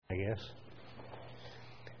I guess.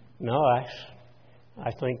 No,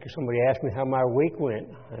 I think somebody asked me how my week went,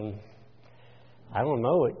 and I don't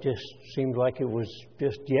know. It just seems like it was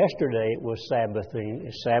just yesterday. It was Sabbath, and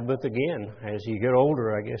it's Sabbath again. As you get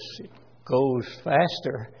older, I guess it goes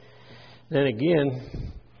faster. Then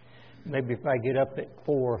again, maybe if I get up at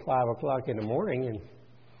 4 or 5 o'clock in the morning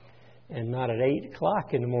and not at 8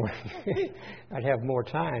 o'clock in the morning, I'd have more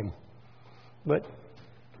time. But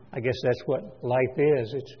I guess that's what life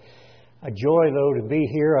is. It's a joy, though, to be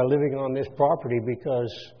here living on this property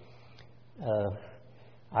because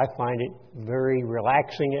I find it very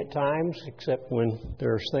relaxing at times, except when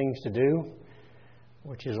there's things to do,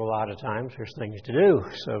 which is a lot of times there's things to do.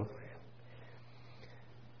 So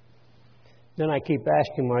then I keep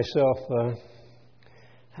asking myself,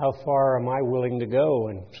 how far am I willing to go?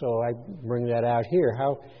 And so I bring that out here.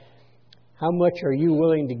 How much are you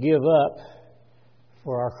willing to give up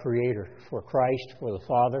for our Creator, for Christ, for the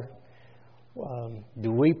Father?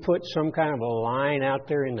 Do we put some kind of a line out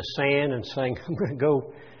there in the sand and saying,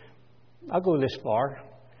 I'll go this far,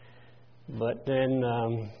 but then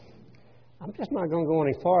I'm just not going to go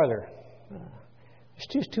any farther. It's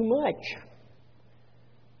just too much.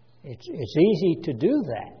 It's easy to do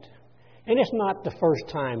that. And it's not the first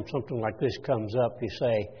time something like this comes up. You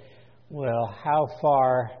say, well, how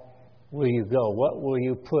far will you go? What will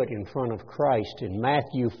you put in front of Christ? In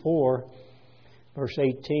Matthew 4, verse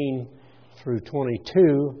 18 through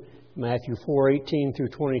 22, Matthew 4:18 through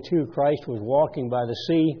 22, Christ was walking by the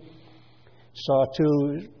sea, saw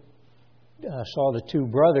the two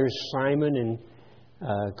brothers, Simon and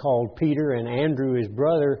called Peter, and Andrew his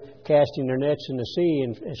brother, casting their nets in the sea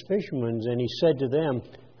as fishermen, and he said to them,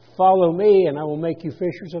 "Follow me, and I will make you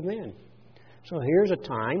fishers of men." So here's a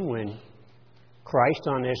time when Christ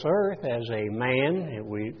on this earth as a man,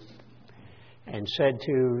 and said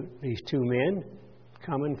to these two men,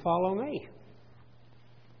 "Come and follow me."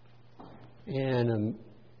 And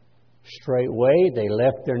straightway they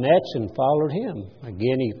left their nets and followed him.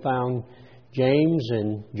 Again, he found James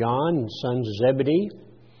and John, sons of Zebedee,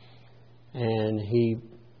 and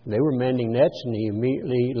they were mending nets, and he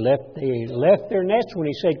immediately left their nets when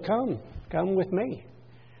he said, "Come with me."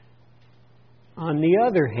 On the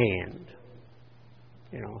other hand,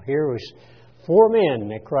 here was 4 men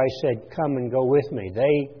that Christ said, "Come and go with me."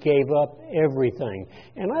 They gave up everything.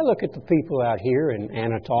 And I look at the people out here in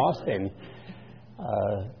Anatoth and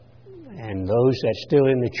those that still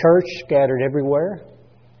in the church scattered everywhere,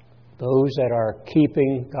 those that are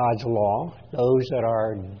keeping God's law, those that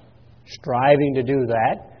are striving to do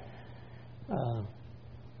that.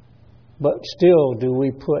 But still, do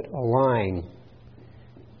we put a line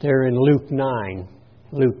there in Luke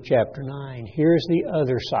chapter 9? Here's the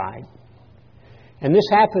other side. And this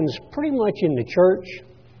happens pretty much in the church.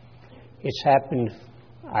 It's happened,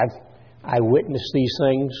 I witnessed these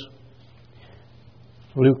things.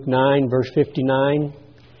 Luke 9, verse 59.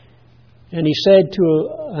 And he said to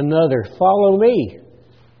another, "Follow me."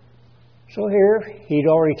 So here, he'd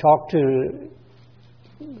already talked to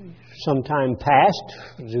some time past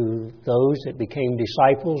to those that became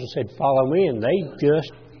disciples and said, "Follow me," and they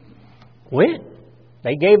just went.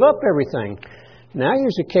 They gave up everything. Now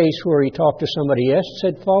here's a case where he talked to somebody else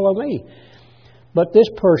and said, "Follow me." But this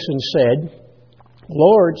person said,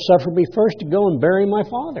 "Lord, suffer me first to go and bury my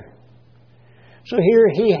father." So here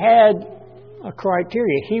he had a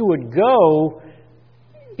criteria. He would go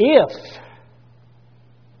if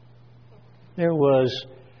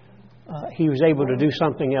he was able to do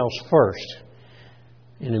something else first.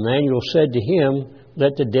 And Emmanuel said to him,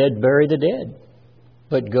 "Let the dead bury the dead,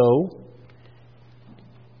 but go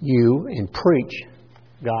you and preach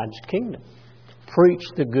God's kingdom. Preach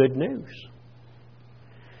the good news."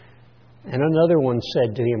 And another one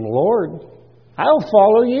said to him, "Lord, I'll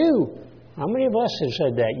follow you." How many of us have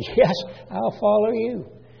said that? Yes, I'll follow you.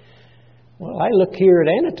 Well, I look here at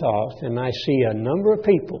Anatoth and I see a number of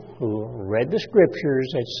people who read the scriptures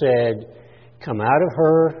that said, "Come out of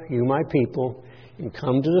her, you my people, and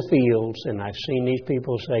come to the fields." And I've seen these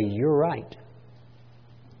people say, "You're right.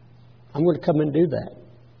 I'm going to come and do that."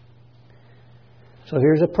 So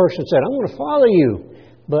here's a person said, "I'm going to follow you,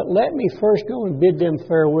 but let me first go and bid them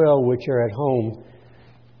farewell which are at home."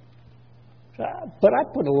 But I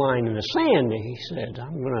put a line in the sand, and he said,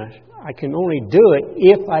 I can only do it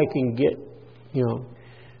if I can get,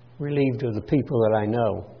 relieved of the people that I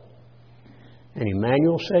know. And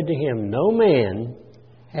Emmanuel said to him, "No man,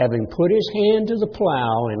 having put his hand to the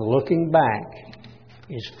plow and looking back,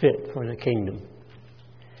 is fit for the kingdom."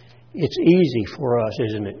 It's easy for us,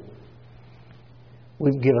 isn't it?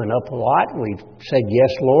 We've given up a lot. We've said,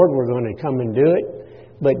 "Yes, Lord, we're going to come and do it."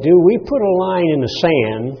 But do we put a line in the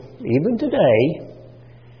sand, even today,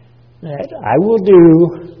 that I will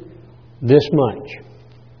do this much?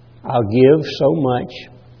 I'll give so much.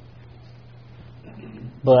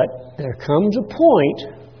 But there comes a point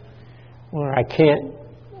where I can't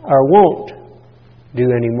or won't do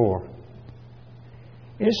any more.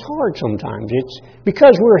 It's hard sometimes. It's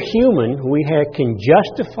because we're human, we can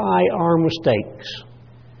justify our mistakes.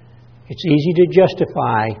 It's easy to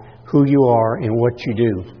justify who you are and what you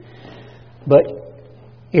do. But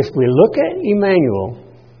if we look at Emmanuel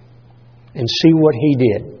and see what he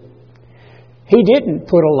didn't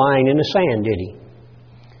put a line in the sand, did he?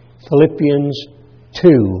 Philippians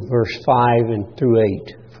 2, verse 5 and through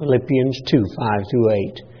 8. Philippians 2, 5 through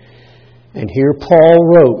 8. And here Paul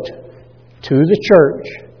wrote to the church,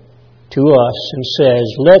 to us, and says,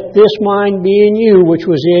 "Let this mind be in you, which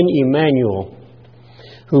was in Emmanuel,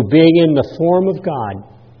 who being in the form of God,"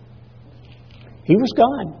 he was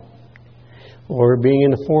God, or being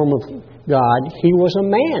in the form of God, he was a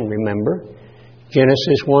man, remember?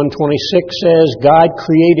 Genesis 1:26 says, God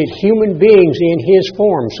created human beings in his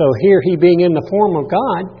form. So here he being in the form of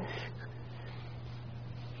God,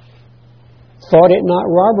 thought it not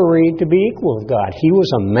robbery to be equal with God. He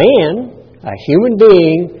was a man, a human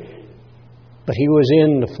being, but he was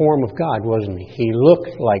in the form of God, wasn't he? He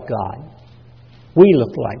looked like God. We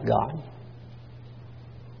look like God.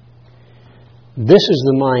 This is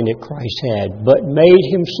the mind that Christ had, but made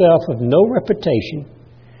himself of no reputation.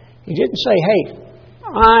 He didn't say, hey,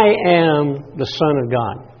 I am the Son of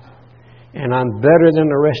God, and I'm better than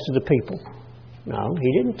the rest of the people. No,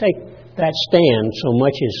 he didn't take that stand so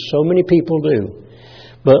much as so many people do,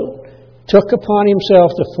 but took upon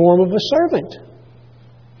himself the form of a servant.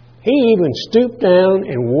 He even stooped down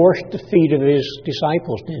and washed the feet of his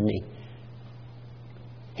disciples, didn't he?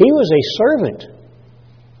 He was a servant.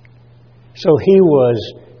 So he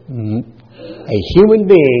was a human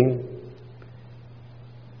being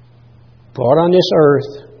brought on this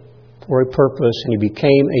earth for a purpose, and he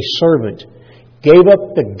became a servant. Gave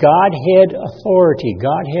up the Godhead authority,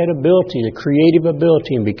 Godhead ability, the creative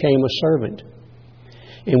ability, and became a servant.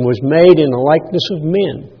 And was made in the likeness of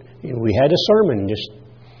men. And we had a sermon just,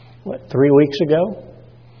 3 weeks ago?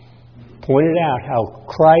 Pointed out how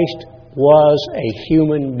Christ was a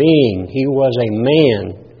human being. He was a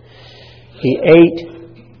man. He ate,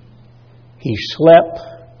 he slept,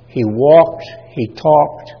 he walked, he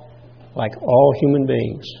talked like all human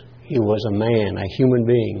beings. He was a man, a human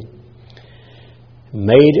being.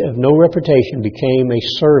 Made of no reputation, became a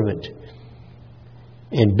servant.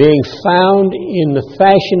 And being found in the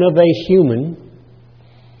fashion of a human,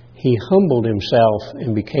 he humbled himself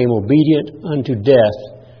and became obedient unto death,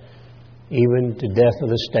 even to death of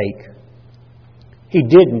the stake. He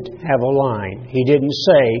didn't have a line. He didn't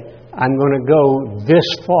say, I'm going to go this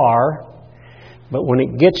far, but when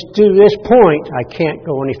it gets to this point, I can't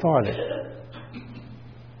go any farther.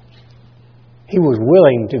 He was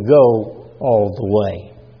willing to go all the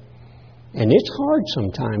way. And it's hard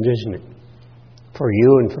sometimes, isn't it? For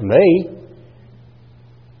you and for me.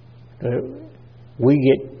 We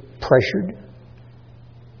get pressured.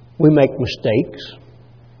 We make mistakes.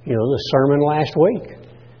 You know, the sermon last week.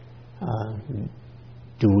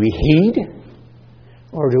 Do we heed?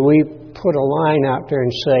 Or do we put a line out there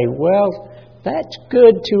and say, well, that's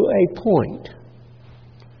good to a point?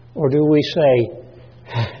 Or do we say,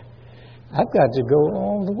 I've got to go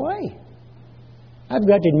all the way. I've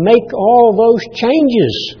got to make all those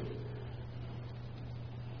changes.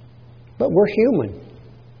 But we're human.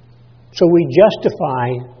 So we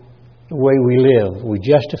justify the way we live. We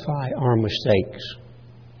justify our mistakes.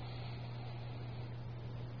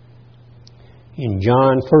 In 1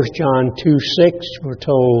 John 2:6, we're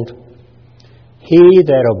told, He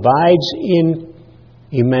that abides in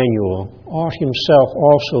Emmanuel ought himself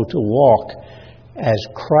also to walk as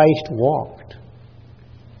Christ walked.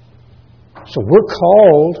 So we're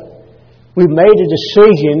called, we've made a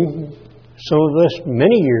decision, some of us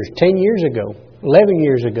many years, 10 years ago, 11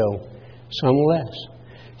 years ago, some less,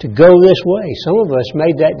 to go this way. Some of us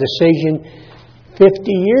made that decision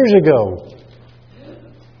 50 years ago.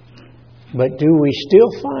 But do we still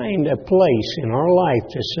find a place in our life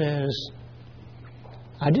that says,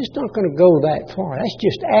 I'm just not going to go that far. That's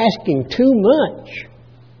just asking too much.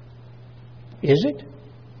 Is it?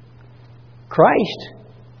 Christ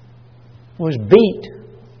was beat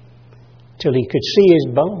till he could see his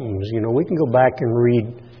bones. You know, we can go back and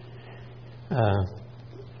read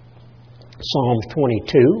Psalms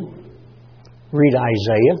 22. Read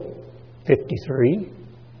Isaiah 53.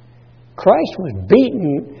 Christ was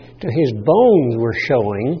beaten till his bones were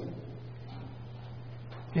showing.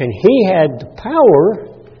 And he had the power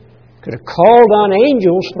Could have called on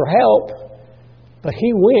angels for help, but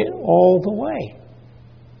He went all the way.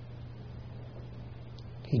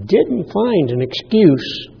 He didn't find an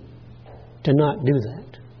excuse to not do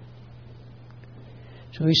that.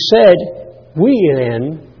 So He said, we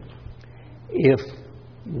then, if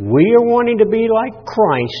we are wanting to be like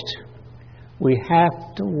Christ, we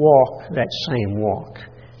have to walk that same walk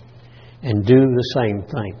and do the same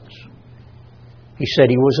things. He said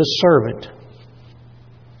He was a servant.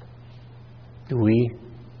 Do we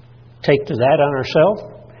take to that on ourselves?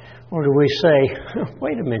 Or do we say,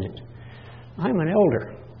 wait a minute, I'm an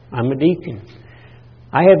elder, I'm a deacon,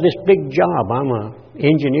 I have this big job, I'm an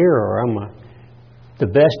engineer, or I'm the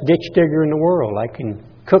best ditch digger in the world, I can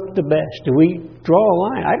cook the best. Do we draw a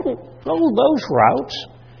line? I don't go those routes.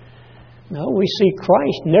 No, we see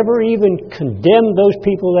Christ never even condemned those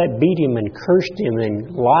people that beat Him and cursed Him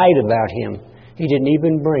and lied about Him. He didn't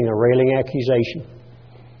even bring a railing accusation.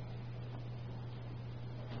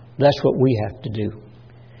 That's what we have to do.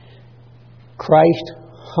 Christ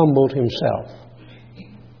humbled Himself.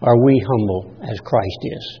 Are we humble as Christ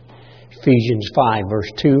is? Ephesians 5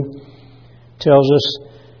 verse 2 tells us,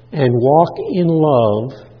 and walk in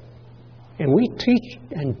love. And we teach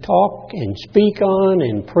and talk and speak on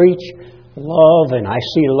and preach love. And I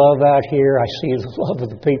see love out here. I see the love of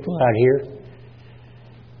the people out here.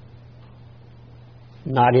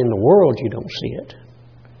 Not in the world you don't see it.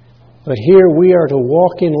 But here we are to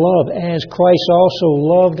walk in love as Christ also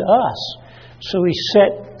loved us. So He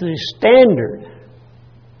set the standard.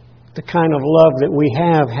 The kind of love that we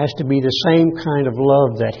have has to be the same kind of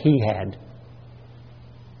love that He had.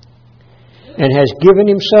 And has given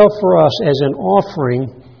Himself for us as an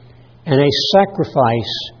offering and a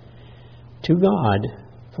sacrifice to God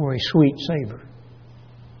for a sweet savor.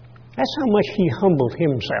 That's how much He humbled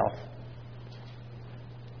Himself.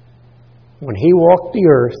 When He walked the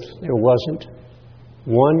earth, there wasn't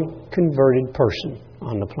one converted person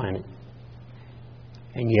on the planet.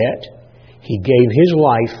 And yet, He gave His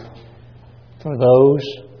life for those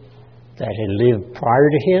that had lived prior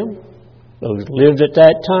to Him, those lived at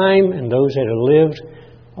that time, and those that have lived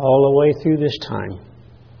all the way through this time.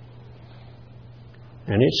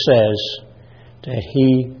 And it says that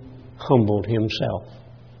He humbled Himself.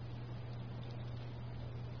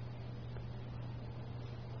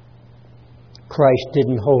 Christ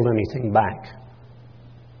didn't hold anything back.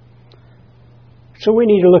 So we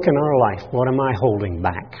need to look in our life. What am I holding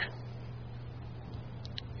back?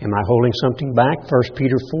 Am I holding something back? 1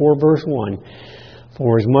 Peter 4 verse 1.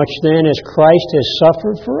 For as much then as Christ has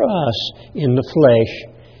suffered for us in the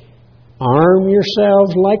flesh, arm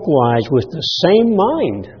yourselves likewise with the same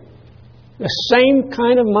mind. The same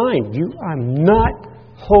kind of mind. I'm not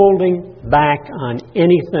holding back on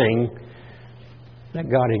anything that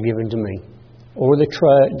God has given to me. Or the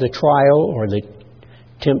trial, or the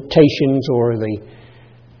temptations, or the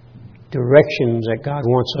directions that God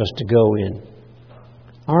wants us to go in.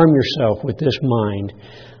 Arm yourself with this mind.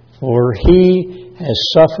 For He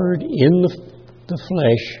has suffered in the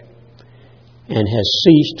flesh and has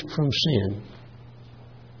ceased from sin.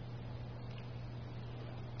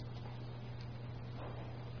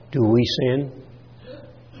 Do we sin?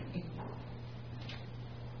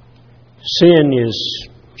 Sin is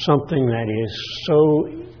something that is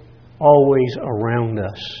so always around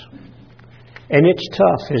us. And it's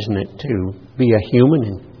tough, isn't it, to be a human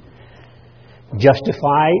and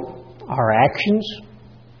justify our actions.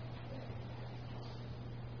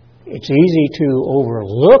 It's easy to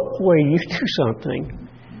overlook where you do something.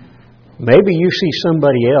 Maybe you see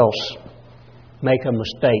somebody else make a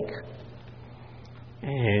mistake,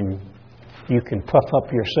 and you can puff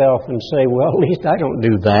up yourself and say, well, at least I don't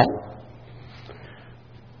do that.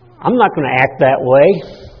 I'm not going to act that way.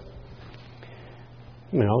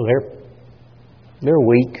 You know, they're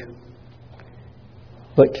weak.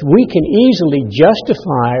 But we can easily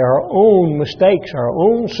justify our own mistakes, our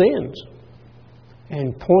own sins,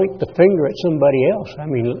 and point the finger at somebody else. I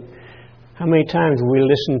mean, how many times we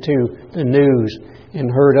listen to the news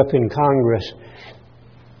and heard up in Congress,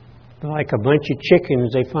 like a bunch of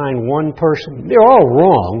chickens, they find one person. They're all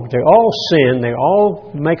wrong. They all sin. They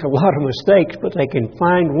all make a lot of mistakes, but they can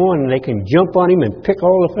find one and they can jump on him and pick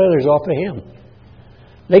all the feathers off of him.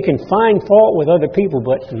 They can find fault with other people,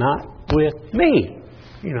 but not with me.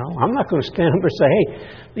 You know, I'm not going to stand up and say, hey,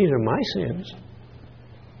 these are my sins.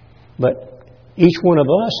 But each one of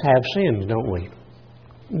us have sins, don't we?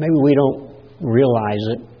 Maybe we don't realize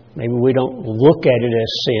it. Maybe we don't look at it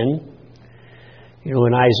as sin. You know,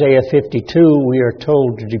 in Isaiah 52, we are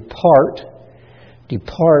told to depart,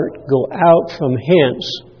 go out from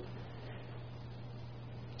hence,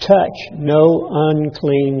 touch no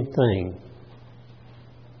unclean thing.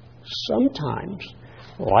 Sometimes,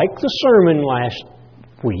 like the sermon last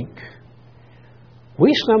week,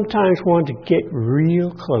 we sometimes want to get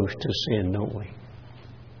real close to sin, don't we?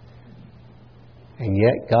 And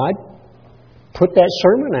yet God put that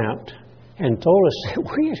sermon out and told us that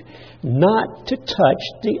we're not to touch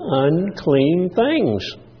the unclean things.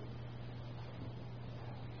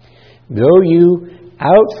 Go you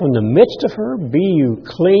out from the midst of her, be you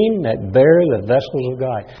clean that bear the vessels of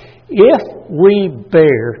God. If we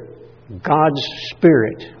bear God's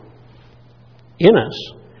Spirit in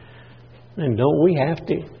us, then don't we have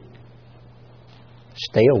to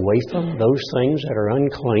stay away from those things that are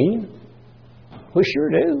unclean? We sure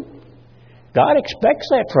do. God expects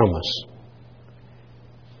that from us.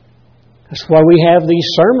 That's why we have these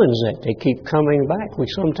sermons that they keep coming back. We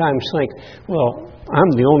sometimes think, well,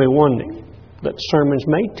 I'm the only one that the sermon's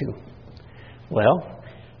made to. Well,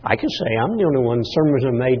 I can say I'm the only one the sermons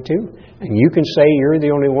are made to, and you can say you're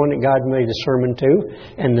the only one that God made the sermon to,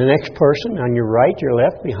 and the next person on your right, your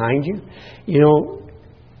left, behind you. You know,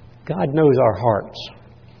 God knows our hearts.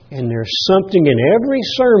 And there's something in every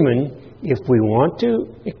sermon, if we want to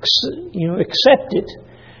accept it,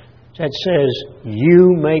 that says,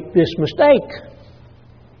 you make this mistake.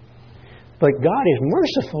 But God is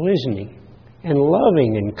merciful, isn't He? And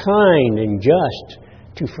loving and kind and just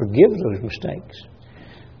to forgive those mistakes.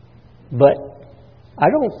 But I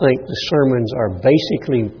don't think the sermons are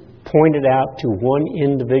basically pointed out to one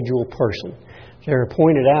individual person. They're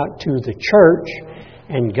pointed out to the church,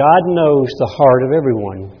 and God knows the heart of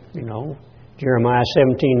everyone. You know, Jeremiah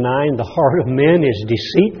 17:9, the heart of men is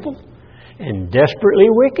deceitful and desperately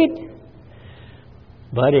wicked.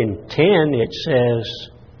 But in 10 it says,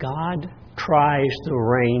 God tries the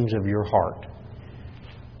reins of your heart.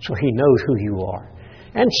 So He knows who you are.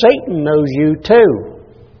 And Satan knows you too.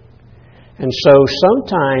 And so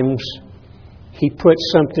sometimes he puts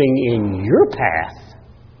something in your path,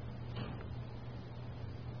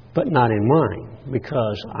 but not in mine,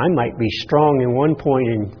 because I might be strong in one point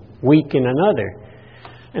and weak in another.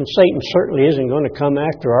 And Satan certainly isn't going to come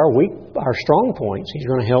after our strong points. He's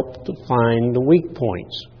going to help to find the weak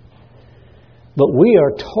points. But we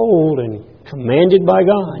are told and commanded by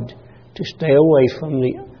God to stay away from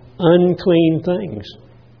the unclean things,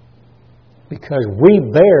 because we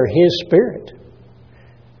bear His Spirit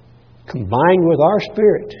combined with our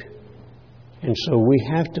spirit. And so we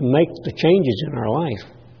have to make the changes in our life.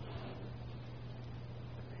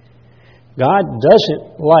 God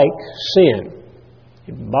doesn't like sin.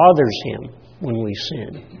 It bothers Him when we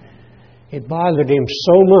sin. It bothered Him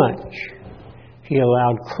so much, He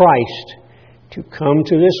allowed Christ to come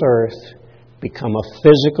to this earth, become a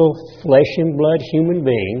physical, flesh and blood human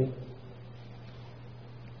being,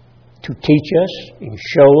 to teach us and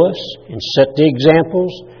show us and set the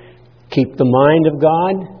examples, keep the mind of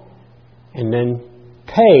God, and then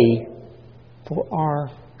pay for our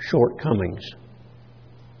shortcomings.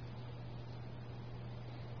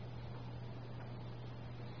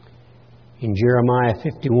 In Jeremiah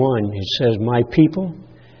 51, it says, my people,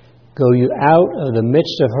 go you out of the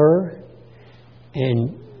midst of her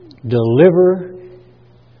and deliver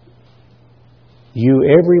you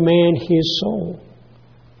every man his soul.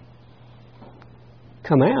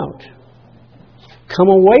 Come out. Come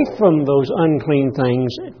away from those unclean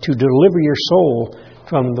things to deliver your soul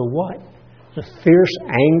from the what? The fierce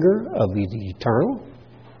anger of the eternal.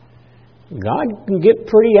 God can get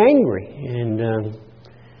pretty angry. And,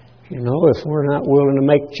 if we're not willing to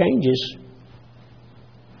make changes,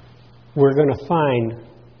 we're going to find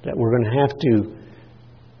that we're going to have to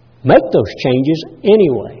make those changes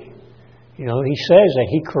anyway. He says that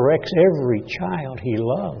He corrects every child He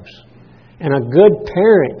loves. And a good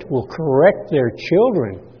parent will correct their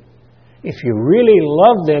children. If you really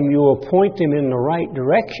love them, you will point them in the right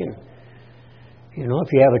direction. If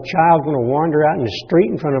you have a child going to wander out in the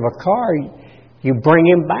street in front of a car, you bring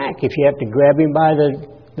him back. If you have to grab him by the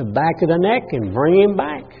back of the neck and bring him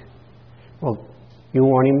back. Well, you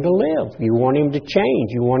want him to live. You want him to change.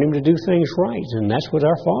 You want him to do things right. And that's what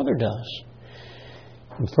our Father does.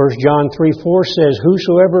 And 1 John 3:4 says,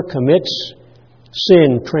 whosoever commits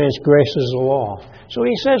sin transgresses the law. So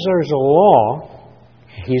He says there's a law.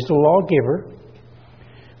 He's the lawgiver.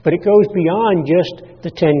 But it goes beyond just the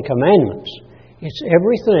 10 Commandments. It's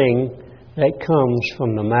everything that comes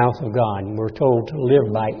from the mouth of God. And we're told to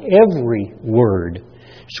live by every word.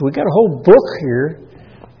 So we've got a whole book here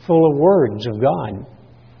full of words of God.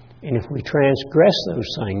 And if we transgress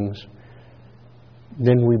those things,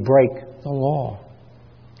 then we break the law.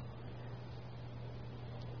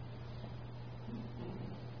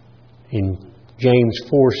 In James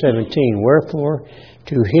 4:17. Wherefore,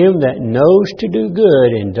 to him that knows to do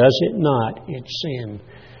good and does it not, it's sin.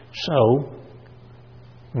 So,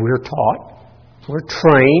 we're taught, we're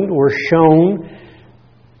trained, we're shown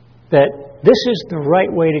that this is the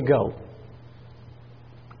right way to go.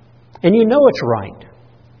 And you know it's right.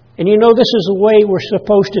 And you know this is the way we're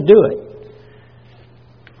supposed to do it.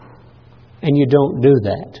 And you don't do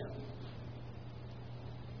that.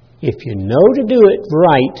 If you know to do it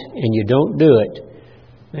right and you don't do it,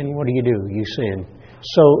 then what do? You sin.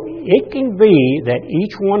 So it can be that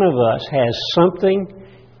each one of us has something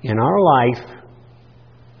in our life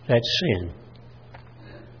that's sin.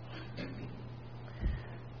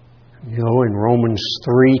 You know, in Romans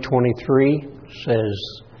 3:23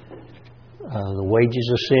 says the wages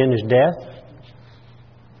of sin is death.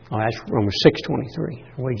 Oh, that's Romans 6:23.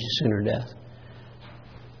 Wages of sin are death.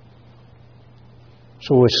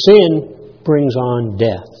 So a sin brings on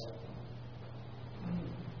death.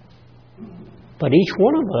 But each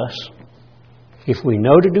one of us, if we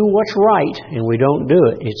know to do what's right and we don't do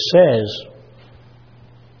it, it says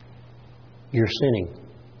you're sinning.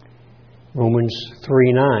 Romans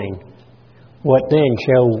 3:9. What then?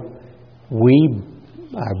 Shall we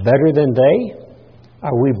are better than they?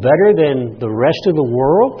 Are we better than the rest of the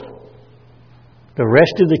world? The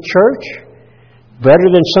rest of the church? Better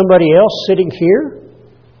than somebody else sitting here?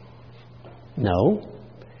 No.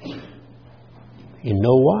 In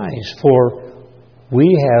no wise. For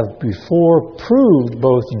we have before proved,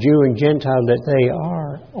 both Jew and Gentile, that they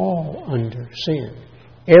are all under sin.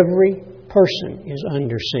 Every person is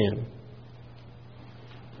under sin.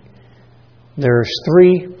 There's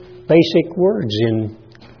 3 basic words in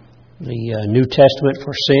the New Testament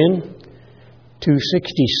for sin.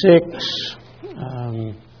 266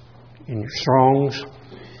 in your Strong's,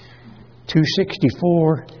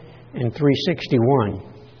 264 and 361.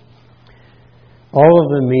 All of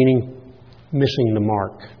them meaning missing the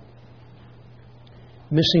mark.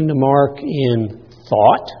 Missing the mark in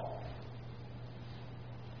thought,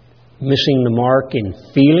 missing the mark in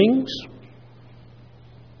feelings,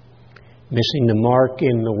 missing the mark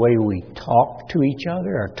in the way we talk to each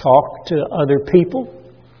other or talk to other people,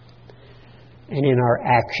 and in our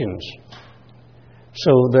actions.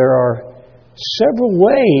 So there are several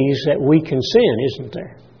ways that we can sin, isn't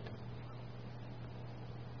there?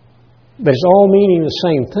 But it's all meaning the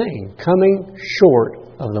same thing, coming short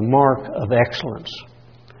of the mark of excellence,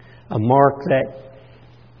 a mark that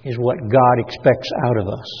is what God expects out of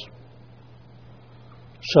us.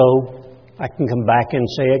 So I can come back and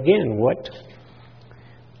say again, what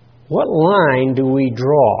line do we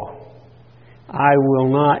draw? I will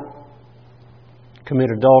not commit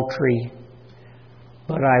adultery,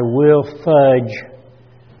 but I will fudge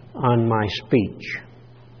on my speech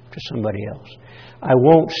to somebody else. I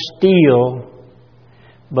won't steal,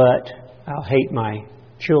 but I'll hate my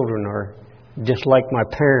children or dislike my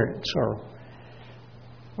parents, or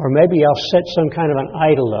maybe I'll set some kind of an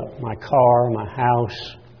idol up, my car, my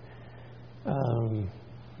house,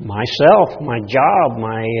 myself, my job,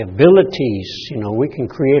 my abilities. You know, we can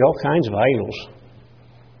create all kinds of idols.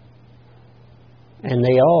 And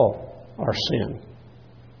they all are sin.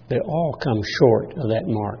 They all come short of that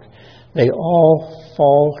mark. They all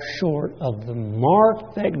fall short of the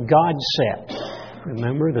mark that God set.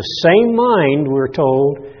 Remember, the same mind, we're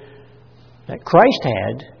told, that Christ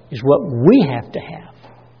had is what we have to have.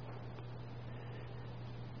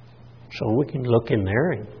 So we can look in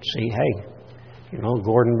there and see, hey, you know,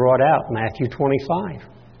 Gordon brought out Matthew 25.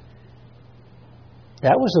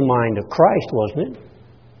 That was the mind of Christ, wasn't it?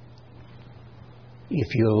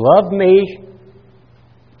 If you love me,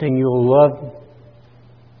 then you'll love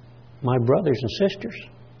my brothers and sisters.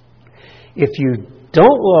 If you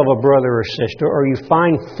don't love a brother or sister, or you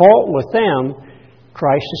find fault with them,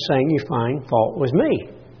 Christ is saying you find fault with me.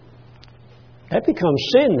 That becomes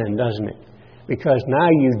sin then, doesn't it? Because now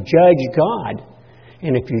you judge God.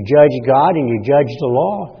 And if you judge God and you judge the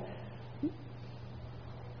law,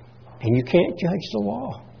 and you can't judge the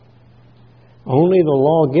law. Only the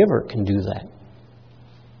lawgiver can do that.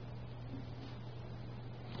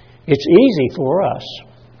 It's easy for us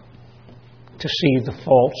to see the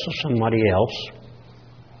faults of somebody else.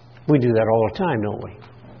 We do that all the time, don't we?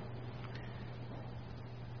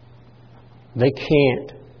 They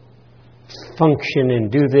can't function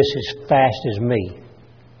and do this as fast as me.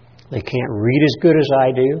 They can't read as good as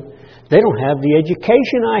I do. They don't have the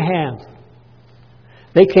education I have.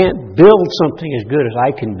 They can't build something as good as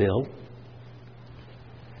I can build.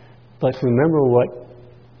 But remember what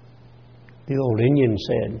the old Indian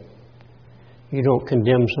said. You don't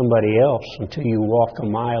condemn somebody else until you walk a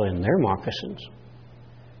mile in their moccasins.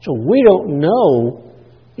 So we don't know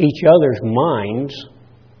each other's minds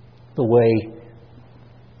the way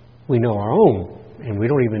we know our own. And we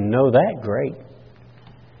don't even know that great.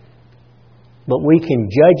 But we can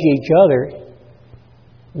judge each other.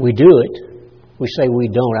 We do it. We say we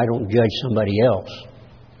don't. I don't judge somebody else.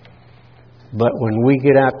 But when we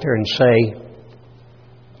get out there and say,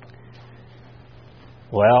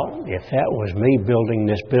 well, if that was me building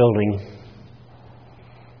this building,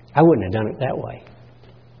 I wouldn't have done it that way.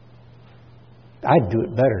 I'd do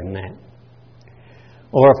it better than that.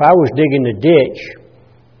 Or if I was digging the ditch,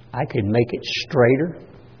 I could make it straighter.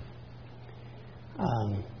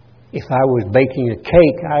 If I was baking a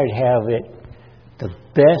cake, I'd have it the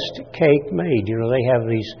best cake made. You know, they have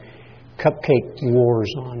these cupcake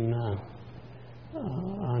wars on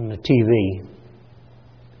the TV.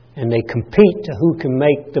 And they compete to who can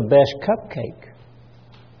make the best cupcake.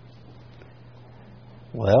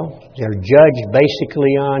 Well, they're judged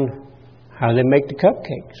basically on how they make the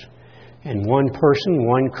cupcakes. And one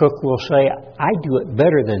cook will say, I do it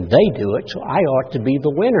better than they do it, so I ought to be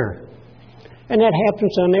the winner. And that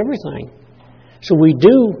happens on everything. So we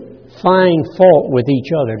do find fault with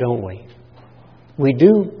each other, don't we? We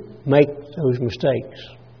do make those mistakes.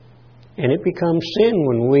 And it becomes sin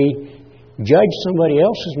when we judge somebody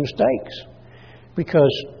else's mistakes.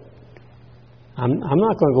 Because I'm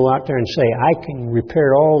not going to go out there and say, I can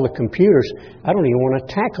repair all the computers. I don't even want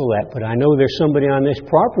to tackle that. But I know there's somebody on this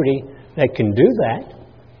property that can do that.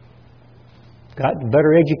 Got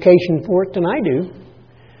better education for it than I do.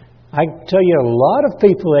 I tell you, a lot of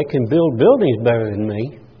people that can build buildings better than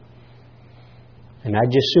me. And I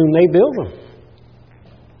just assume they build them.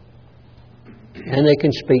 And they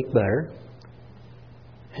can speak better.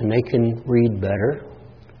 And they can read better.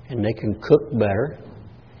 And they can cook better.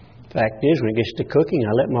 Fact is, when it gets to cooking,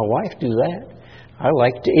 I let my wife do that. I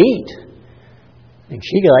like to eat. And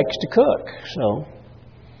she likes to cook. So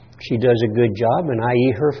she does a good job and I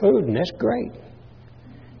eat her food, and that's great.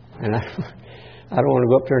 And I don't want to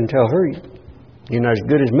go up there and tell her, you're not as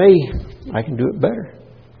good as me. I can do it better.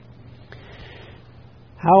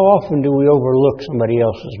 How often do we overlook somebody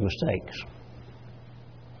else's mistakes?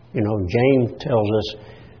 You know, James tells us,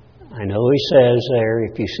 I know he says there,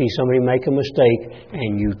 if you see somebody make a mistake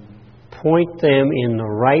and you point them in the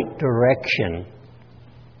right direction,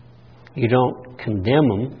 you don't condemn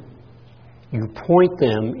them, you point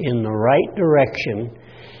them in the right direction,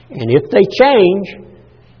 and if they change,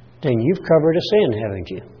 then you've covered a sin, haven't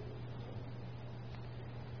you?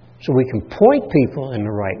 So we can point people in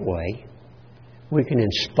the right way. We can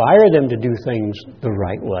inspire them to do things the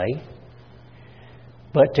right way.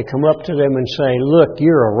 But to come up to them and say, look,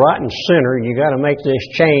 you're a rotten sinner, you got to make this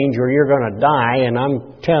change or you're going to die, and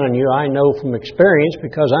I'm telling you, I know from experience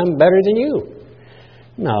because I'm better than you.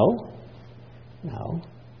 No.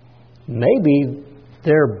 Maybe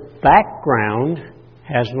their background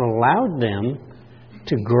hasn't allowed them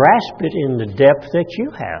to grasp it in the depth that you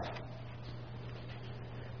have.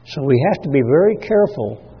 So we have to be very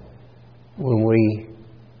careful when we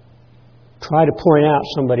try to point out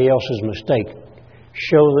somebody else's mistake.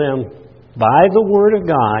 Show them by the Word of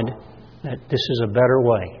God that this is a better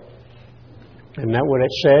way. Isn't that what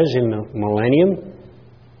it says in the millennium?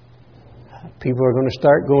 People are going to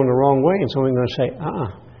start going the wrong way, and someone's going to say,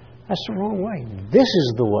 that's the wrong way. This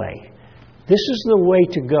is the way. This is the way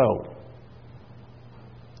to go.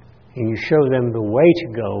 And you show them the way to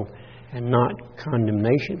go and not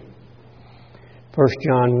condemnation. 1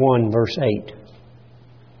 John 1, verse 8.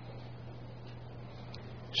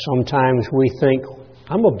 Sometimes we think,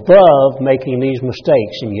 I'm above making these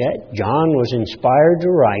mistakes, and yet John was inspired to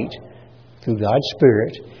write through God's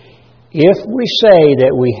Spirit, if we say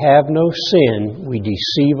that we have no sin, we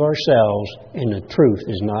deceive ourselves, and the truth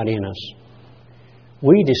is not in us.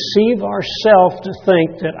 We deceive ourselves to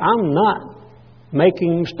think that I'm not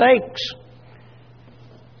making mistakes.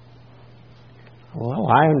 Well,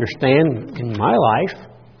 I understand in my life,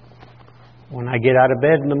 when I get out of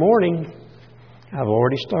bed in the morning, I've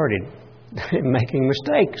already started making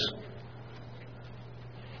mistakes.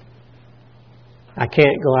 I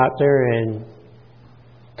can't go out there and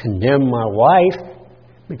condemn my wife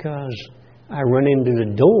because I run into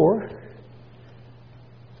the door,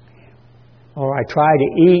 or I try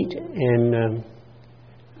to eat and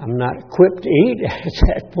I'm not equipped to eat at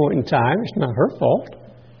that point in time. It's not her fault.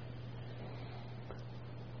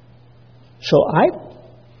 So I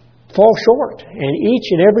fall short, and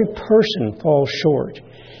each and every person falls short.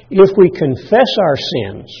 If we confess our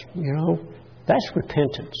sins, that's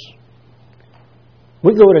repentance.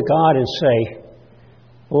 We go to God and say,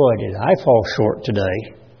 boy, did I fall short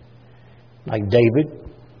today. Like David,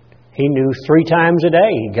 He knew 3 times a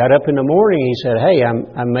day. He got up in the morning, he said, hey, I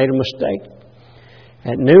made a mistake.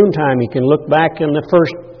 At noontime, he can look back in the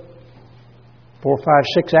first 4, 5,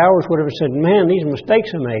 6 hours, whatever, said, man, these mistakes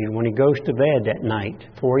I made. When he goes to bed that night,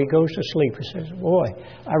 before he goes to sleep, he says, boy,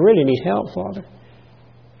 I really need help, Father.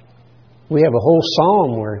 We have a whole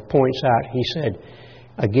psalm where it points out, he said,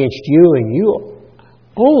 against you and you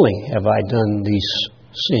only have I done these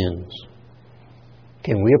sins.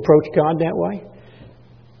 Can we approach God that way?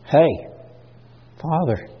 Hey,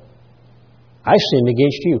 Father, I sinned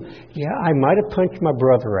against you. Yeah, I might have punched my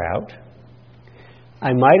brother out.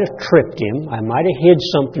 I might have tripped him. I might have hid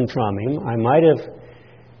something from him. I might have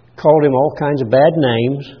called him all kinds of bad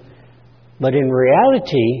names. But in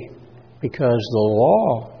reality, because the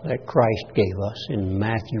law that Christ gave us in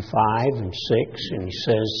Matthew 5 and 6, and he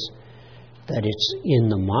says that it's in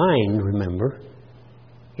the mind, remember.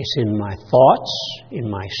 It's in my thoughts, in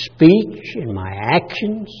my speech, in my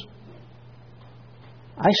actions.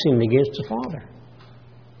 I sinned against the Father.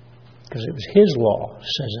 Because it was His law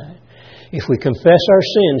says that. If we confess our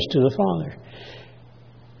sins to the Father,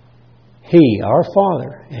 He, our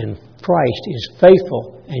Father, and Christ is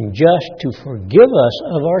faithful and just to forgive us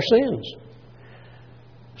of our sins.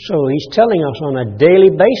 So He's telling us on a daily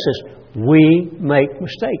basis, we make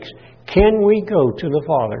mistakes. Can we go to the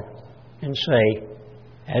Father and say,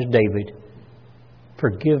 as David,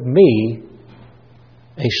 forgive me,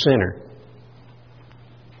 a sinner?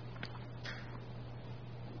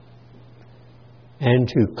 And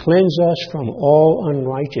to cleanse us from all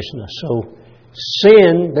unrighteousness. So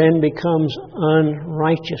sin then becomes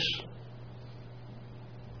unrighteous.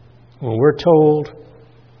 When we're told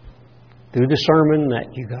through the sermon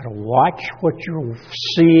that you've got to watch what you're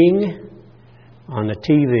seeing on the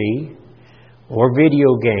TV or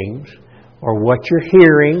video games or what you're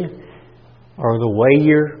hearing or the way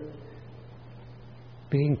you're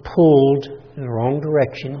being pulled in the wrong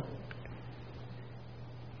direction,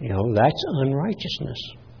 that's unrighteousness.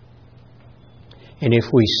 And if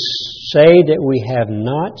we say that we have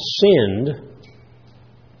not sinned,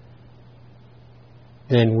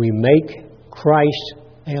 then we make Christ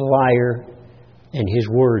a liar and His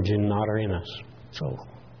words not are in us. So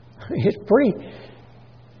it's pretty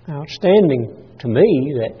outstanding to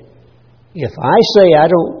me that if I say I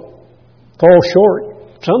don't fall short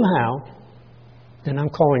somehow, then I'm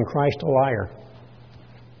calling Christ a liar.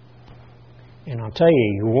 And I'll tell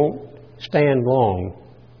you, you won't stand long,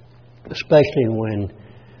 especially when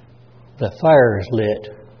the fire is lit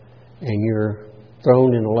and you're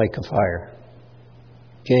thrown in a lake of fire.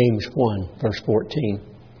 James 1, verse 14.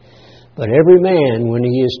 But every man, when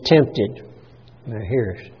he is tempted, now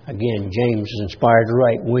here again, James is inspired to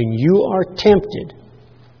write, when you are tempted,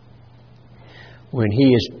 when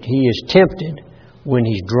he is tempted, when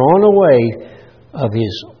he's drawn away of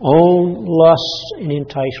his own lusts and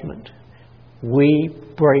enticement. We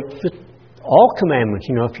break all commandments.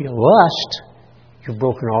 If you lust, you've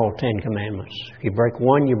broken all 10 commandments. If you break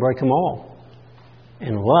one, you break them all.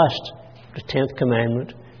 And lust, the 10th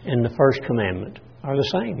commandment and the first commandment are the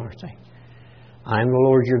same, aren't they? I am the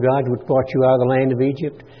Lord your God which brought you out of the land of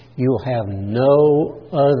Egypt. You will have no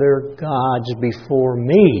other gods before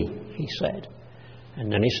me, He said.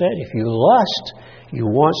 And then He said, if you lust, you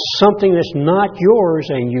want something that's not yours,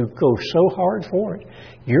 and you go so hard for it,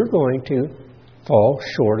 you're going to fall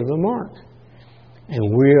short of the mark.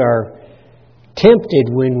 And we are tempted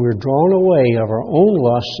when we're drawn away of our own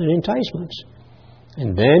lusts and enticements.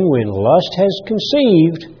 And then when lust has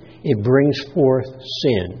conceived, it brings forth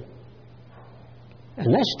sin.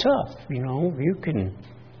 And that's tough, You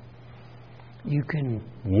can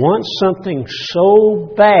want something so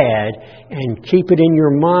bad and keep it in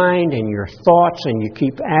your mind and your thoughts, and you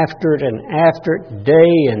keep after it and after it,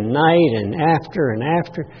 day and night and after and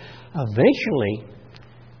after. Eventually,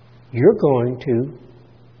 you're going to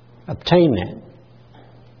obtain that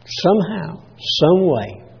somehow, some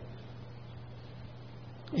way.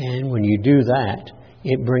 And when you do that,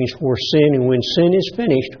 it brings forth sin. And when sin is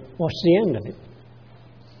finished, what's the end of it?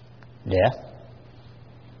 Death.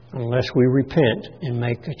 Unless we repent and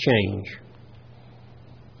make a change.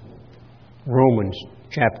 Romans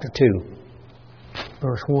chapter 2,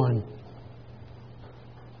 verse 1.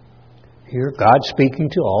 Here, God speaking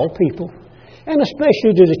to all people, and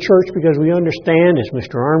especially to the church, because we understand, as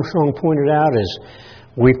Mr. Armstrong pointed out, as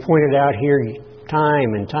we pointed out here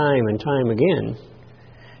time and time and time again,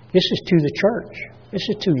 this is to the church. This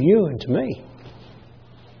is to you and to me.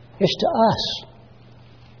 It's to us.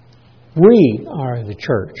 We are the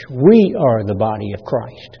church. We are the body of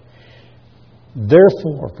Christ.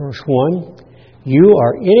 Therefore, verse 1, you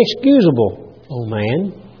are inexcusable, O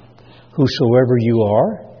man, whosoever you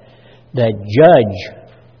are, that judge.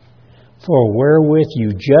 For wherewith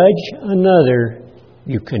you judge another,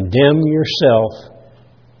 you condemn yourself.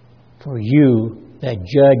 For you that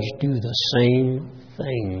judge do the same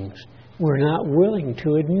things. We're not willing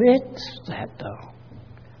to admit that, though.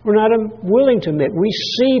 We're not willing to admit. We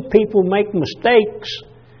see people make mistakes.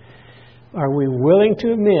 Are we willing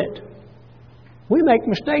to admit we make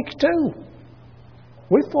mistakes too?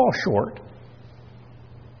 We fall short.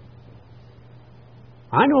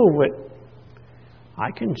 I know what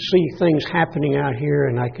I can see things happening out here,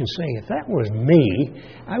 and I can say, if that was me,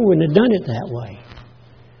 I wouldn't have done it that way.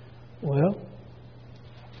 Well,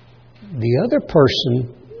 the other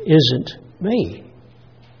person isn't me.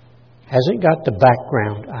 Hasn't got the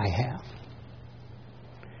background I have.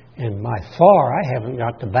 And by far, I haven't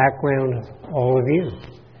got the background of all of you.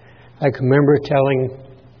 I can remember telling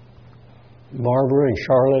Barbara and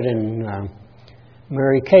Charlotte and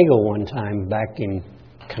Mary Cagle one time back in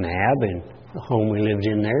Kanab, in the home we lived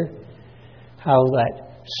in there, how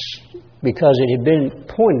that, because it had been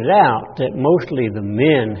pointed out that mostly the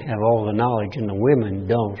men have all the knowledge and the women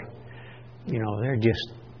don't. You know, they're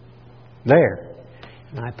just there.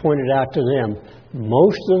 And I pointed out to them,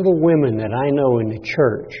 most of the women that I know in the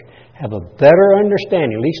church have a better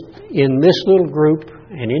understanding, at least in this little group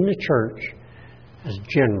and in the church as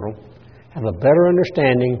general, have a better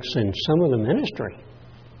understanding than some of the ministry.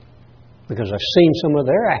 Because I've seen some of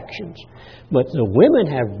their actions. But the women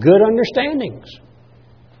have good understandings.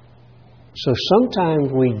 So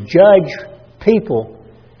sometimes we judge people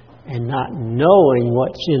and not knowing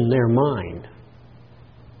what's in their mind.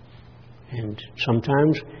 And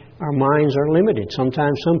sometimes our minds are limited.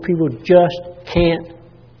 Sometimes some people just can't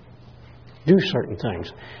do certain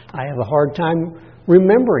things. I have a hard time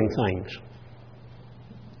remembering things.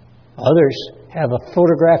 Others have a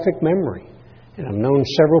photographic memory. And I've known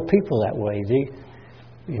several people that way.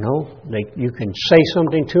 You can say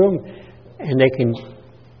something to them and they can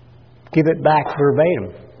give it back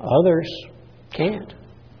verbatim. Others can't.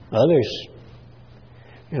 Others,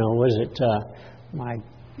 my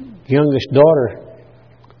youngest daughter,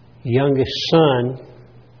 youngest son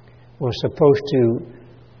was supposed to,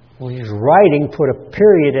 when he was writing, put a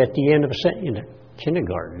period at the end of a sentence. In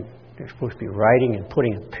kindergarten, they're supposed to be writing and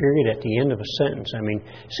putting a period at the end of a sentence. I mean,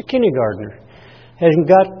 it's a kindergartner. Hasn't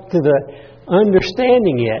got to the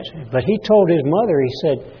understanding yet. But he told his mother, he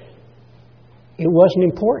said, it wasn't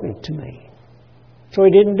important to me. So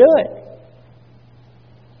he didn't do it.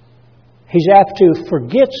 He's apt to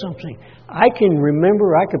forget something. I can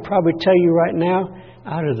remember, I could probably tell you right now,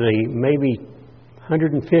 out of the maybe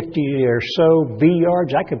 150 or so B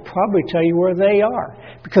yards, I could probably tell you where they are.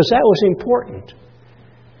 Because that was important.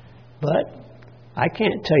 But I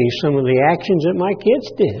can't tell you some of the actions that my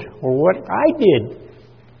kids did or what I did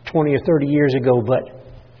 20 or 30 years ago. But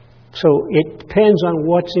so it depends on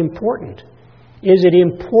what's important. Is it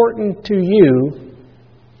important to you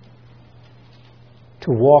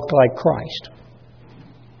to walk like Christ?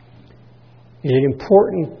 Is it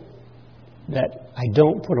important that I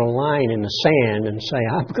don't put a line in the sand and say,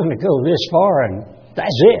 I'm going to go this far and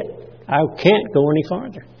that's it. I can't go any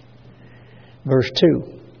farther. Verse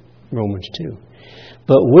 2, Romans 2.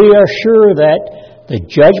 But we are sure that the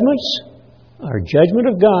judgment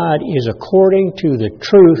of God is according to the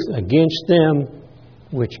truth against them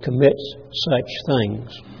which commit such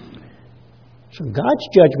things. So God's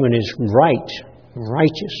judgment is right,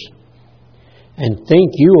 righteous. And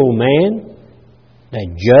think you, O man, that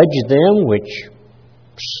judge them which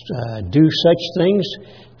do such things,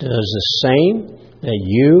 does the same, that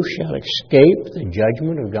you shall escape the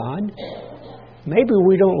judgment of God? Maybe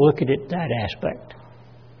we don't look at it that aspect.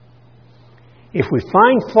 If we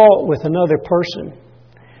find fault with another person,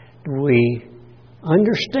 do we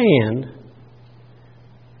understand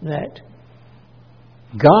that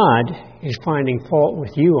God is finding fault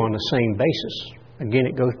with you on the same basis? Again,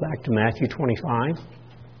 it goes back to Matthew 25,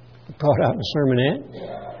 brought out in the sermonette,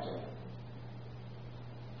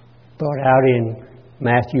 brought out in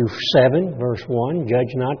Matthew 7, verse 1,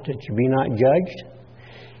 judge not that you be not judged.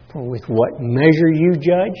 For with what measure you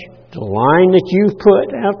judge, the line that you've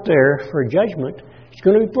put out there for judgment is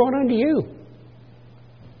going to be brought unto you.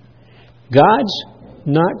 God's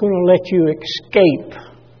not going to let you escape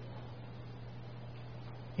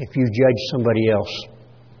if you judge somebody else.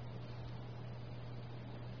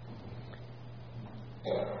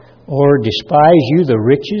 Or despise you the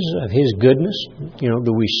riches of His goodness?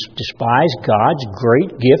 Do we despise God's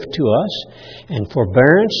great gift to us and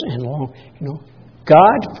forbearance and long?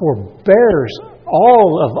 God forbears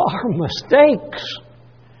all of our mistakes.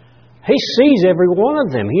 He sees every one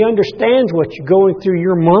of them. He understands what's going through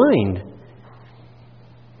your mind.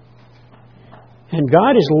 And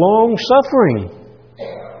God is long-suffering.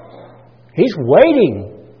 He's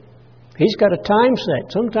waiting. He's got a time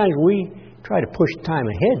set. Sometimes we try to push time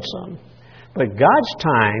ahead some. But God's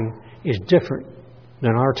time is different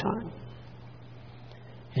than our time.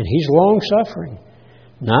 And He's long-suffering,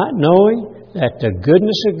 not knowing that the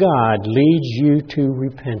goodness of God leads you to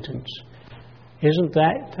repentance. Isn't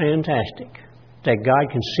that fantastic? That God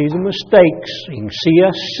can see the mistakes, He can see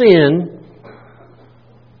us sin,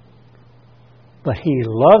 but He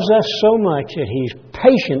loves us so much that He's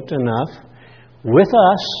patient enough with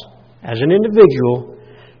us as an individual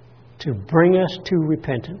to bring us to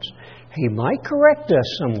repentance. He might correct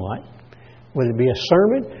us somewhat, whether it be a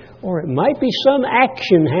sermon or it might be some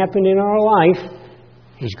action happen in our life.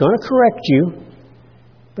 He's going to correct you,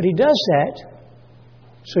 but He does that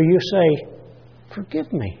so you say,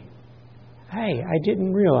 forgive me. Hey, I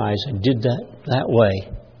didn't realize I did that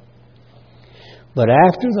way. But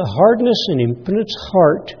after the hardness and impotence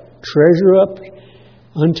heart, treasure up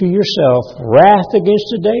unto yourself wrath against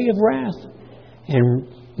the day of wrath and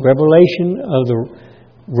revelation of the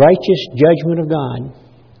righteous judgment of God,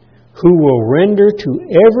 who will render to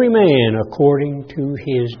every man according to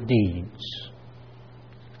his deeds.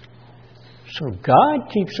 So God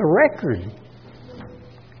keeps a record.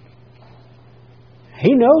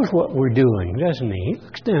 He knows what we're doing, doesn't He? He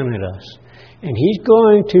looks down at us. And He's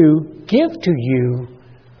going to give to you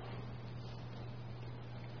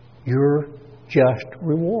your just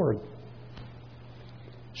reward.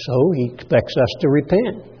 So He expects us to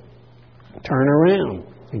repent, turn around.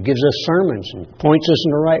 He gives us sermons and points us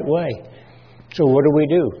in the right way. So what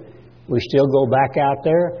do? We still go back out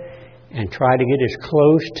there and try to get as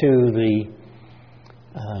close to the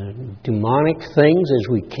demonic things as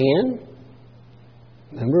we can.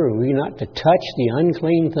 Remember, are we not to touch the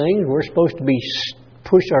unclean things? We're supposed to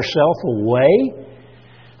push ourselves away.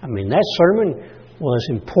 I mean, that sermon was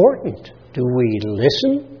important. Do we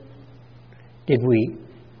listen? Did we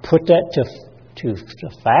put that to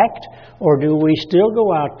fact? Or do we still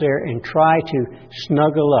go out there and try to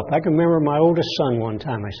snuggle up? I can remember my oldest son one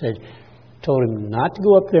time. Told him not to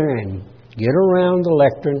go up there and get around the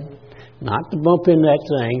lectern, not to bump in that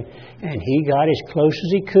thing. And he got as close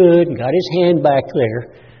as he could and got his hand back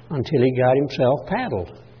there until he got himself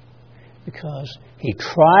paddled. Because he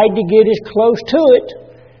tried to get as close to it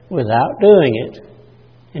without doing it.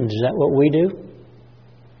 And is that what we do?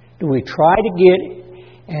 Do we try to get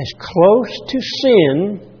as close to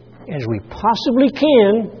sin as we possibly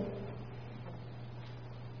can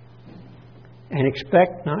and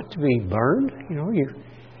expect not to be burned?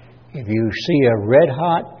 If you see a red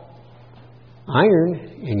hot iron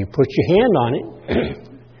and you put your hand on it,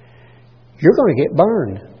 you're going to get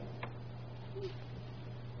burned.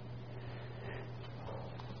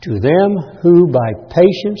 To them who by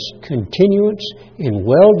patience, continuance in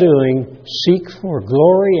well-doing seek for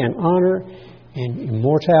glory and honor and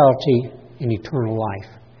immortality in eternal life.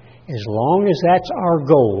 As long as that's our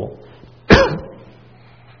goal,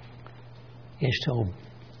 is to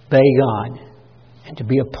obey God and to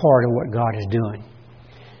be a part of what God is doing.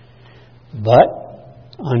 But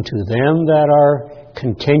unto them that are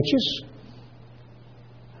contentious.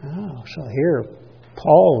 So here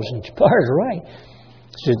Paul was inspired, right?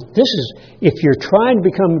 So this is, if you're trying to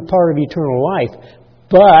become a part of eternal life,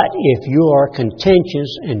 but if you are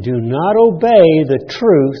contentious and do not obey the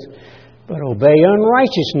truth, but obey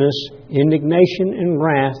unrighteousness, indignation and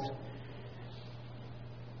wrath,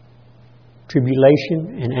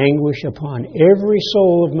 tribulation and anguish upon every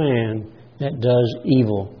soul of man that does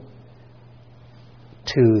evil,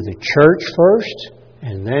 to the church first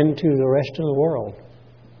and then to the rest of the world.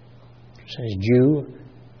 It says Jew,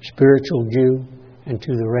 spiritual Jew, and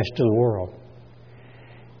to the rest of the world.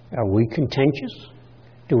 Are we contentious?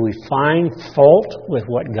 Do we find fault with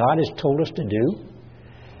what God has told us to do?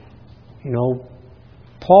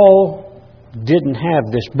 Paul didn't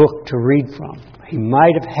have this book to read from. He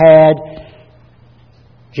might have had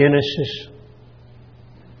Genesis,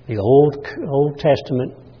 the Old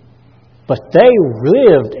Testament, but they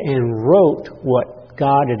lived and wrote what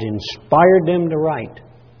God had inspired them to write.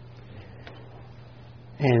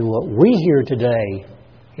 And what we hear today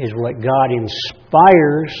is what God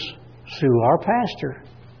inspires through our pastor.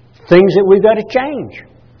 Things that we've got to change.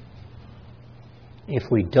 If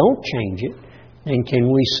we don't change it, then can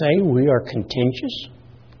we say we are contentious?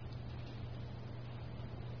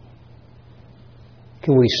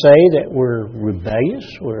 Can we say that we're rebellious?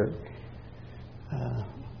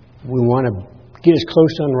 We want to get as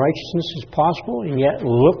close to unrighteousness as possible and yet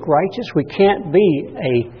look righteous? We can't be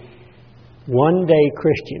a one-day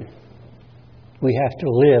Christian. We have to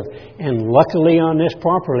live. And luckily on this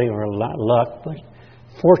property, or not luck, but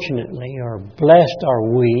fortunately or blessed are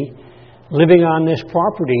we living on this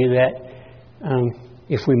property that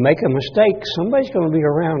if we make a mistake, somebody's going to be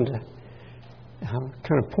around to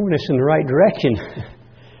kind of point us in the right direction,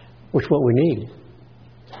 which is what we need.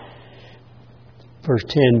 Verse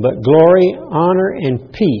 10, but glory, honor,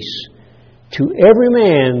 and peace to every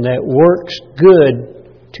man that works good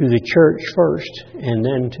to the church first, and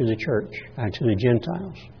then to the church, to the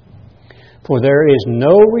Gentiles. For there is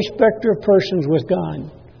no respecter of persons with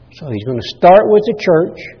God. So He's going to start with the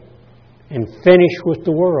church and finish with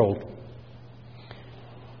the world.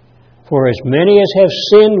 For as many as have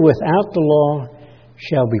sinned without the law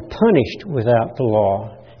shall be punished without the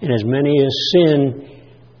law, and as many as sin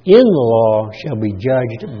in the law shall be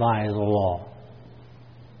judged by the law.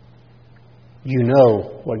 You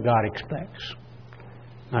know what God expects.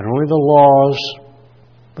 Not only the laws,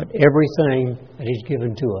 but everything that He's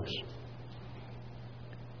given to us.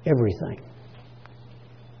 Everything.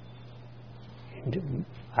 And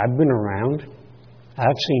I've been around.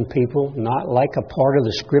 I've seen people not like a part of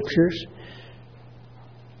the Scriptures,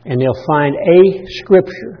 and they'll find a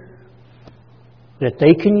Scripture that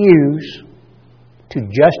they can use to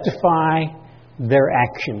justify their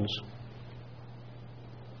actions.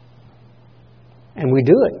 And we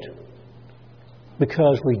do it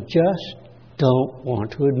because we just don't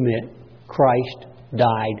want to admit Christ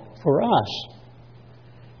died for us,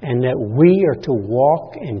 and that we are to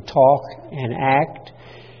walk and talk and act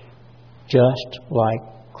just like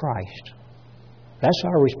Christ. That's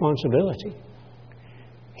our responsibility.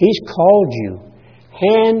 He's called you,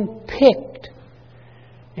 hand-picked.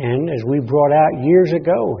 And as we brought out years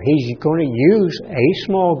ago, He's going to use a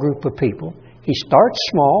small group of people. He starts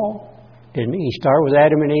small, didn't He? He started with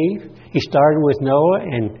Adam and Eve. He started with Noah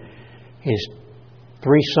and his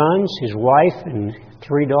 3 sons, his wife, and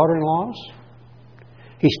 3 daughter-in-laws.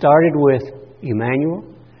 He started with Emmanuel,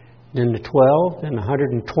 then the 12, then the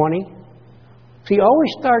 120. So He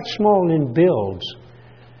always starts small and then builds.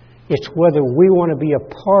 It's whether we want to be a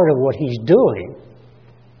part of what He's doing.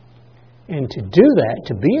 And to do that,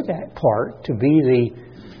 to be that part, to be the,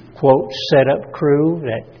 quote, set-up crew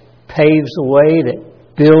that paves the way,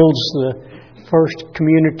 that builds the first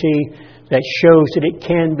community, that shows that it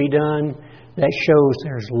can be done, that shows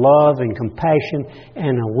there's love and compassion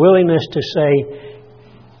and a willingness to say,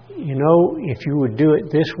 you know, if you would do it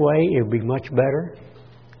this way, it would be much better,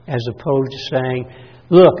 as opposed to saying,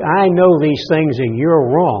 look, I know these things and you're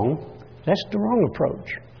wrong. That's the wrong approach.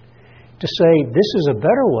 To say, this is a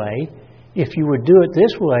better way. If you would do it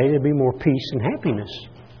this way, there'd be more peace and happiness.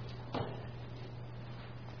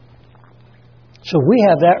 So we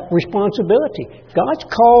have that responsibility. God's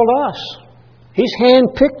called us. He's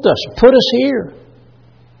handpicked us, put us here.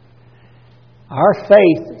 Our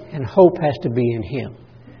faith and hope has to be in Him.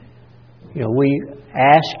 You know, we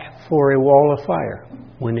ask for a wall of fire.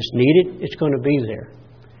 When it's needed, it's going to be there.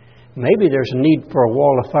 Maybe there's a need for a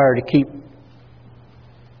wall of fire to keep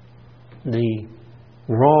the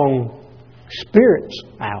wrong spirits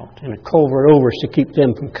out, and a covert over to keep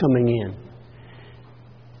them from coming in.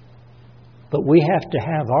 But we have to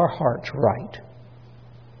have our hearts right.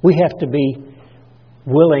 We have to be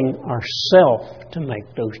willing ourselves to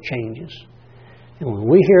make those changes. And when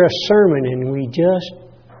we hear a sermon and we just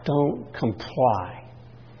don't comply,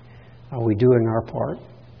 are we doing our part?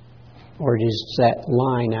 Or is that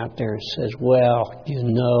line out there that says, well, you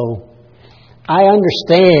know, I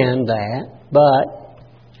understand that, but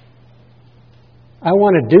I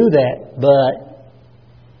want to do that, but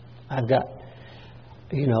I've got,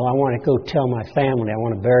 you know, I want to go tell my family, I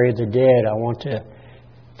want to bury the dead, I want to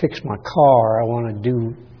fix my car, I want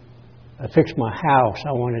to fix my house,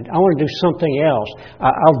 I want to do something else.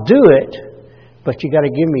 I'll do it, but you got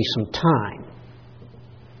to give me some time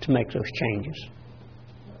to make those changes.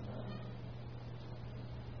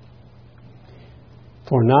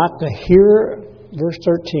 For not the hearer, verse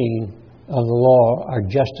 13, of the law are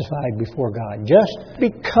justified before God. Just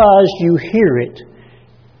because you hear it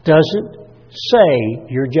doesn't say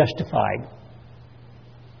you're justified.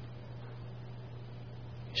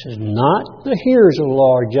 He says, not the hearers of the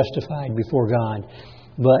law are justified before God,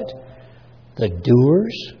 but the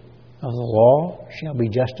doers of the law shall be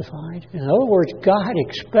justified. In other words, God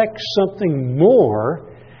expects something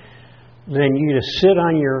more than you to sit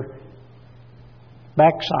on your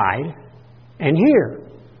backside and hear.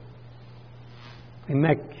 He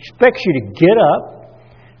expects you to get up,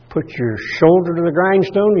 put your shoulder to the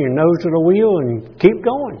grindstone, your nose to the wheel, and keep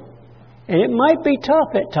going. And it might be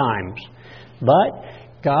tough at times, but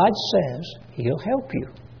God says He'll help you.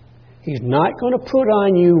 He's not going to put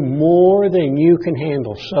on you more than you can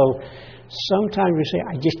handle. So sometimes we say,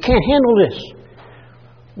 I just can't handle this.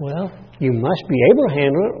 Well, you must be able to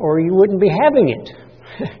handle it or you wouldn't be having it.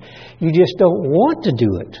 You just don't want to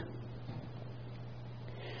do it.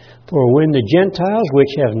 For when the Gentiles,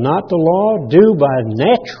 which have not the law, do by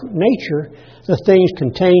nature the things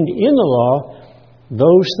contained in the law,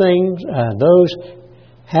 those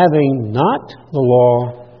having not the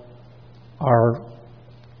law are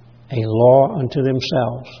a law unto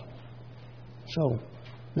themselves. So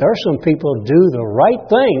there are some people who do the right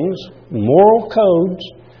things, moral codes,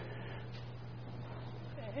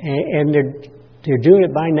 and they're doing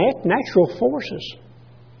it by natural forces.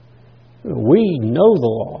 We know the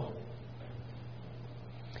law,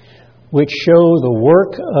 which show the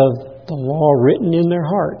work of the law written in their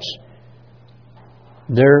hearts.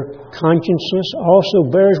 Their conscience also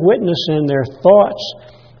bears witness, and their thoughts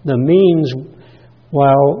the means,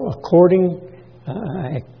 while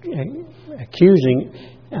accusing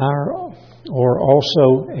or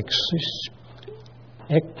also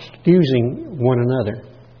excusing one another.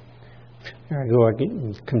 There I go, I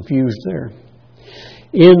get confused there.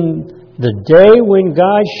 In the day when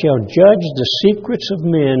God shall judge the secrets of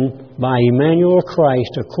men by Emmanuel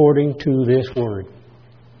Christ according to this word.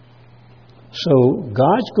 So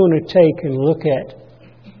God's going to take and look at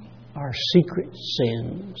our secret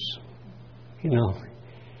sins. You know,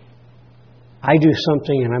 I do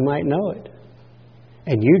something and I might know it.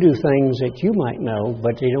 And you do things that you might know,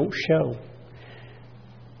 but they don't show.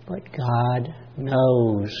 But God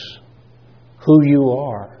knows who you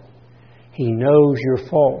are. He knows your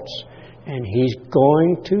faults. And He's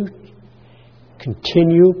going to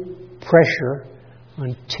continue pressure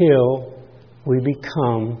until we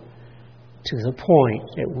become to the point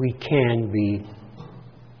that we can be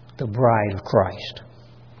the bride of Christ.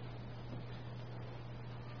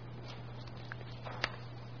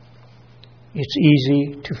 It's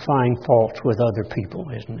easy to find faults with other people,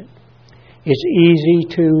 isn't it? It's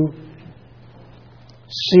easy to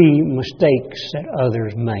see mistakes that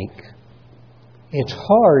others make. It's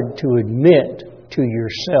hard to admit to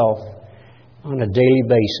yourself on a daily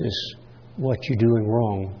basis what you're doing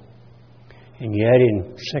wrong. And yet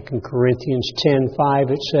in 2 Corinthians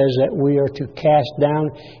 10:5 it says that we are to cast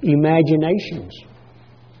down imaginations.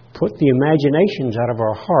 Put the imaginations out of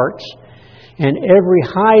our hearts and every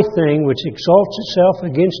high thing which exalts itself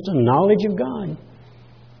against the knowledge of God.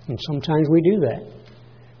 And sometimes we do that.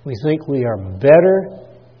 We think we are better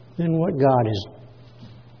than what God is.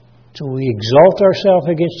 So we exalt ourselves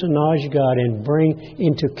against the knowledge of God and bring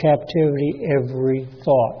into captivity every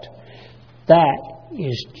thought. That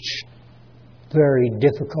is very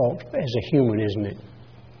difficult as a human, isn't it?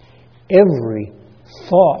 Every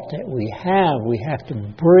thought that we have to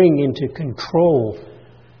bring into control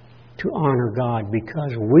to honor God,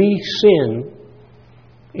 because we sin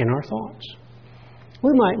in our thoughts.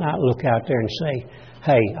 We might not look out there and say,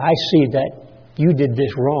 hey, I see that you did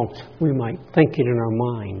this wrong. We might think it in our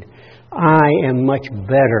mind. I am much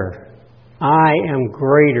better. I am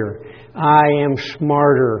greater. I am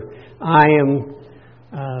smarter. I am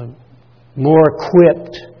more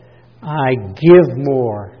equipped. I give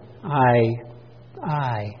more.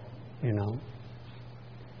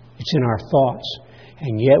 It's in our thoughts.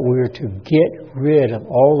 And yet we are to get rid of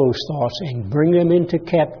all those thoughts and bring them into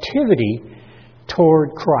captivity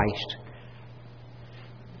toward Christ.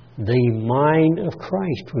 The mind of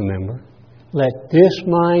Christ, remember. Let this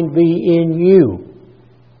mind be in you,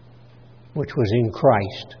 which was in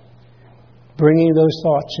Christ. Bringing those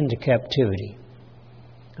thoughts into captivity.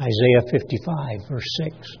 Isaiah 55, verse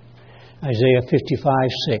 6. Isaiah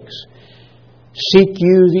 55:6. Seek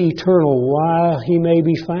you the eternal while He may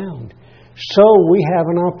be found. So we have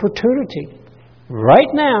an opportunity.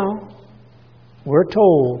 Right now, we're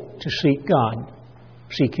told to seek God.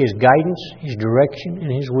 Seek His guidance, His direction,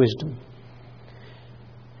 and His wisdom.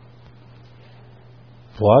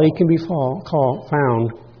 While He can be found, call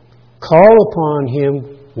upon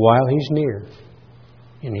Him while He's near.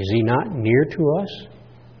 And is He not near to us?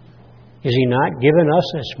 Is He not given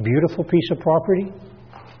us this beautiful piece of property?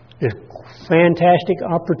 This fantastic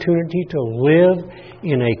opportunity to live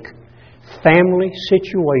in a family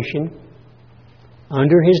situation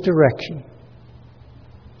under His direction.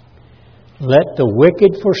 Let the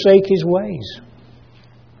wicked forsake his ways.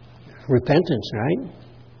 Repentance, right?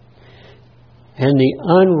 And the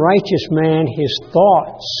unrighteous man his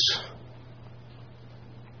thoughts.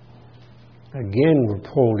 Again, we're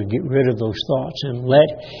told to get rid of those thoughts and let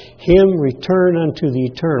him return unto the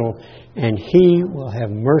eternal, and He will have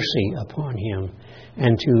mercy upon him.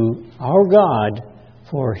 And to our God,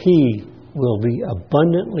 for He will be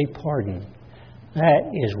abundantly pardoned.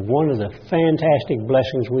 That is one of the fantastic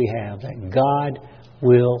blessings we have, that God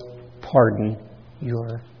will pardon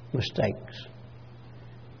your mistakes.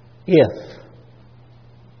 If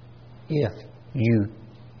you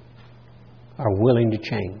are willing to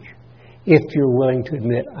change. If you're willing to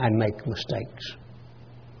admit, I make mistakes.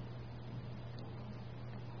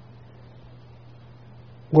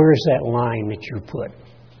 Where's that line that you put?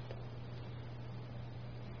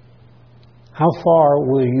 How far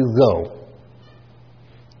will you go?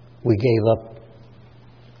 We gave up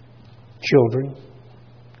children,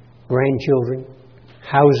 grandchildren,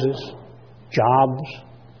 houses, jobs,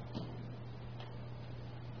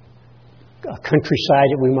 a countryside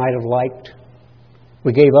that we might have liked.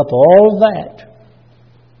 We gave up all of that.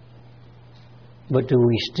 But do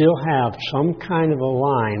we still have some kind of a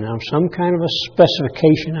line, some kind of a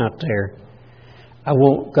specification out there? I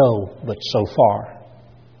won't go, but so far.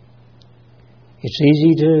 It's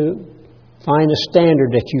easy to find a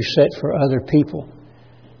standard that you set for other people.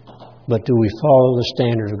 But do we follow the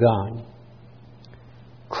standard of God?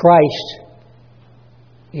 Christ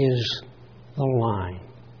is the line.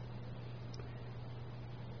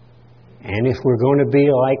 And if we're going to be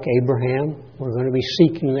like Abraham, we're going to be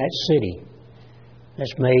seeking that city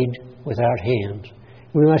that's made without hands.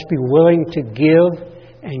 We must be willing to give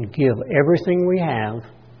and give everything we have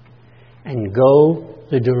and go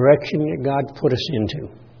the direction that God put us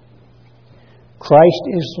into. Christ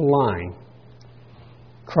is the line.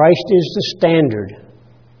 Christ is the standard.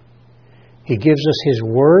 He gives us His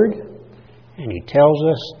Word, and He tells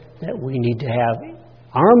us that we need to have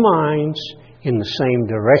our minds in the same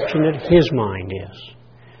direction that His mind is.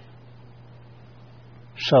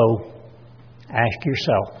 So, ask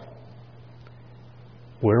yourself,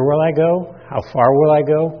 where will I go? How far will I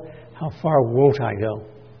go? How far won't I go?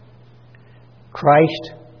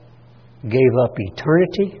 Christ gave up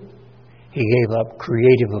eternity. He gave up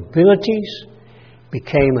creative abilities,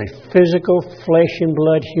 became a physical, flesh and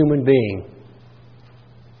blood human being.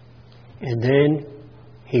 And then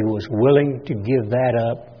He was willing to give that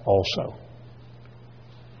up also.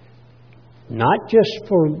 Not just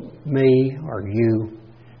for me or you,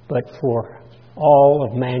 but for all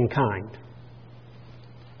of mankind.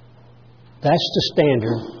 That's the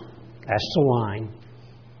standard. That's the line.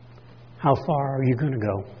 How far are you going to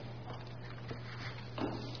go?